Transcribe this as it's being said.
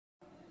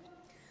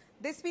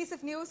This piece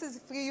of news is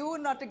for you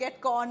not to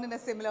get conned in a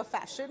similar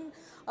fashion.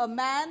 A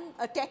man,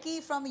 a techie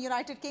from the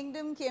United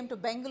Kingdom, came to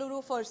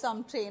Bengaluru for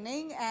some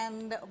training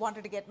and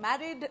wanted to get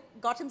married,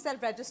 got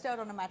himself registered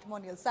on a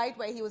matrimonial site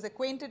where he was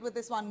acquainted with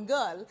this one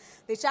girl.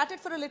 They chatted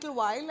for a little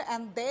while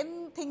and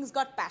then things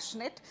got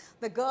passionate.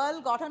 The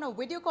girl got on a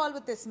video call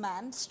with this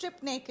man,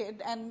 stripped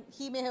naked, and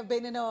he may have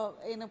been in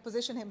a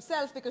position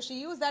himself because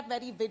she used that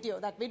very video,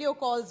 that video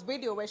calls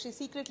video where she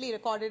secretly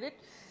recorded it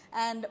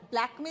and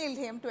blackmailed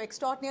him to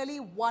extort nearly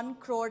 1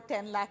 crore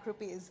 10 lakh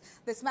rupees.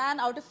 This man,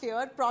 out of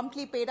fear,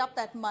 promptly paid up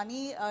that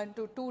money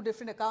to 2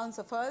 different accounts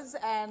of hers,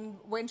 and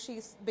when she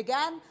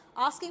began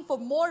asking for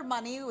more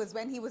money was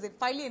when he was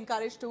finally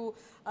encouraged to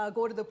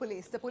go to the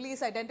police. The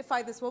police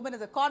identified this woman as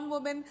a con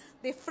woman.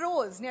 They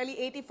froze nearly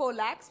 84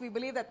 lakhs. We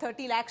believe that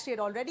 30 lakhs she had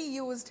already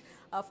used.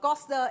 Of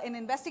course, an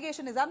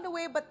investigation is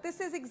underway, but this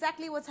is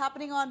exactly what's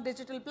happening on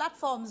digital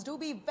platforms. Do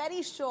be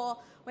very sure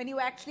when you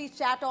actually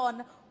chat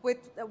on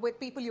with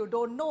people you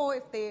don't know.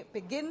 If they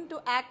begin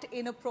to act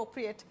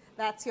inappropriate,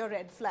 that's your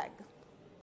red flag.